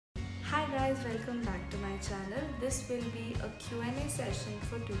guys, welcome back to my channel. This will be a Q&A session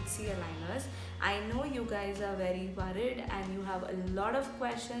for Toothsi Aligners. I know you guys are very worried and you have a lot of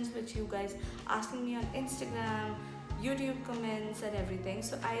questions which you guys asking me on Instagram, YouTube comments and everything.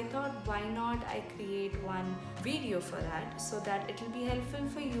 So I thought why not I create one video for that so that it will be helpful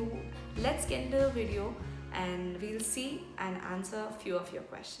for you. Let's get into the video and we'll see and answer a few of your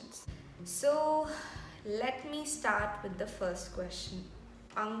questions. So let me start with the first question.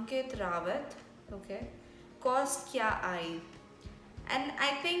 Ankit Rawat, okay, cost kya aayi? And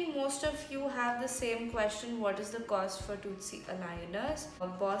I think most of you have the same question, what is the cost for Toothsi Aligners?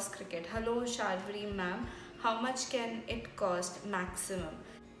 Boss Cricket, hello Sharvari ma'am, how much can it cost maximum?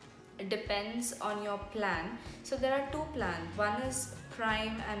 It depends on your plan. So there are two plans, one is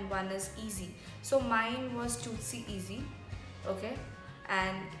Prime and one is Easy. So mine was Tootsi Easy, okay,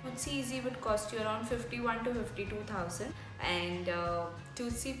 and Tootsi Easy would cost you around 51 to 52,000 and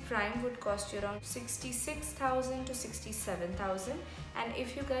Tootsi Prime would cost you around 66,000 to 67,000, and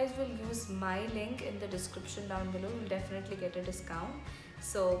if you guys will use my link in the description down below, you'll definitely get a discount,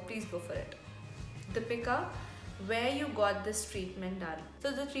 so please go for it. Deepika, where you got this treatment done?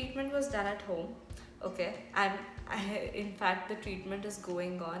 So the treatment was done at home, okay, and in fact the treatment is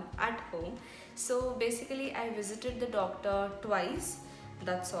going on at home. So basically I visited the doctor twice,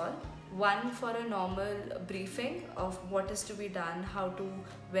 that's all. One for a normal briefing of what is to be done, how to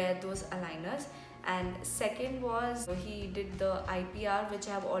wear those aligners, and second was he did the IPR, which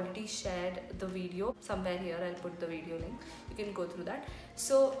I have already shared the video somewhere here. I'll put the video link, you can go through that.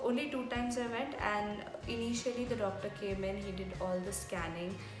 So only 2 times I went, and initially the doctor came in, he did all the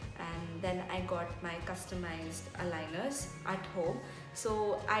scanning, and then I got my customized aligners at home.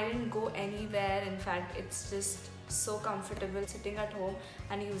 So I didn't go anywhere. In fact, it's just so comfortable sitting at home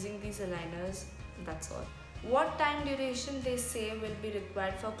and using these aligners, that's all. What time duration they say will be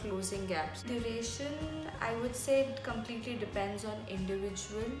required for closing gaps? Duration, I would say it completely depends on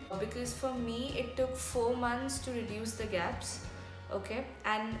individual, because for me it took 4 months to reduce the gaps, okay,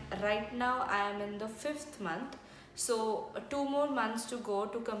 and right now I am in the 5th month, so 2 more months to go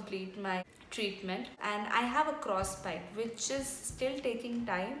to complete my treatment, and I have a cross bite which is still taking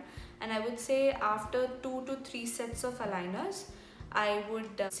time, and I would say after 2 to 3 sets of aligners I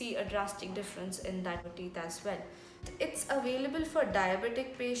would see a drastic difference in that teeth as well. It's available for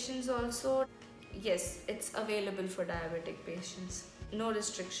diabetic patients also. Yes, it's available for diabetic patients, no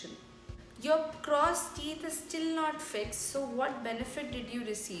restriction. Your cross teeth is still not fixed, so what benefit did you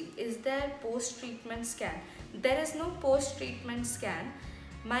receive? Is there post-treatment scan? There is no post-treatment scan.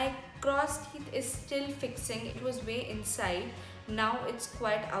 My cross teeth is still fixing. It was way inside, now it's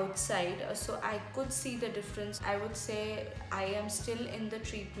quite outside, so I could see the difference. I would say I am still in the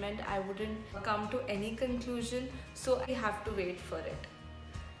treatment. I wouldn't come to any conclusion, so I have to wait for it.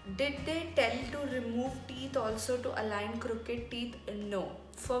 Did they tell to remove teeth also to align crooked teeth? No.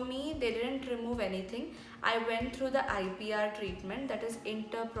 For me, they didn't remove anything. I went through the IPR treatment, that is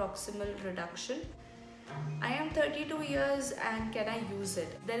interproximal reduction. I am 32 years and can I use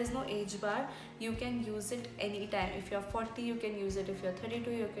it? There is no age bar. You can use it anytime. If you're 40, you can use it. If you're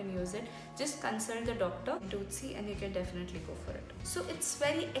 32, you can use it. Just consult the doctor, Tootsi, and you can definitely go for it. So it's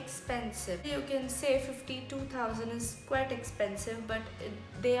very expensive. You can say 52,000 is quite expensive, but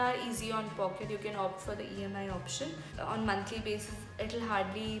they are easy on pocket. You can opt for the EMI option. On monthly basis, it will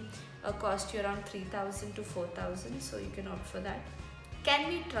hardly cost you around 3,000 to 4,000. So you can opt for that. Can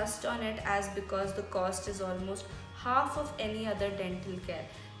we trust on it as because the cost is almost half of any other dental care?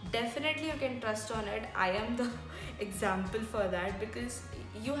 Definitely you can trust on it. I am the example for that, because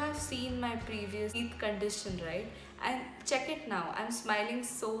you have seen my previous teeth condition, right? And check it now. I'm smiling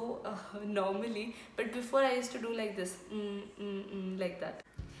so normally, but before I used to do like this, like that.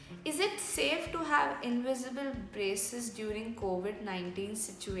 Is it safe to have invisible braces during COVID-19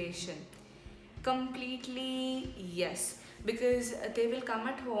 situation? Completely yes, because they will come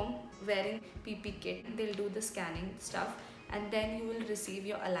at home wearing PP kit, they'll do the scanning stuff, and then you will receive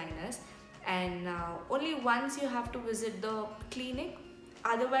your aligners, and only once you have to visit the clinic,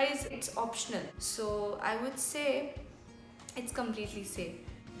 otherwise it's optional. So I would say it's completely safe.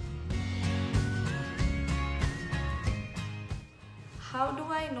 How do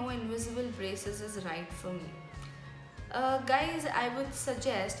I know invisible braces is right for me? Guys, I would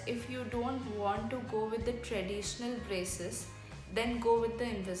suggest if you don't want to go with the traditional braces, then go with the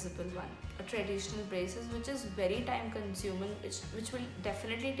invisible one. A traditional braces, which is very time consuming, which will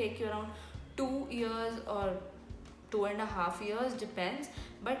definitely take you around 2 years or 2.5 years, depends.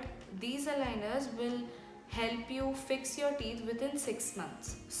 But these aligners will help you fix your teeth within 6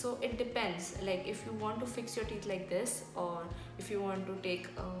 months. So it depends, like if you want to fix your teeth like this, or if you want to take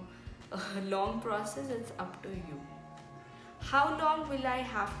a long process, it's up to you. How long will I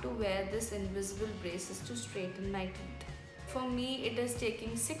have to wear this invisible braces to straighten my teeth? For me, it is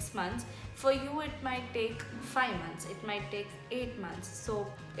taking 6 months. For you, it might take 5 months. It might take 8 months. So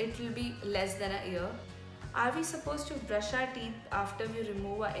it will be less than a year. Are we supposed to brush our teeth after we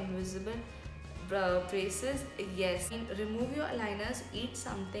remove our invisible braces? Yes. Remove your aligners, eat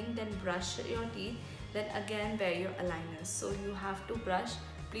something, then brush your teeth, then again wear your aligners. So you have to brush.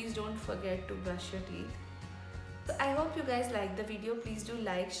 Please don't forget to brush your teeth. So I hope you guys like the video. Please do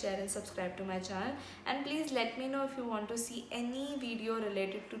like, share and subscribe to my channel. And please let me know if you want to see any video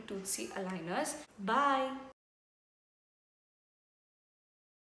related to Toothsi Aligners. Bye.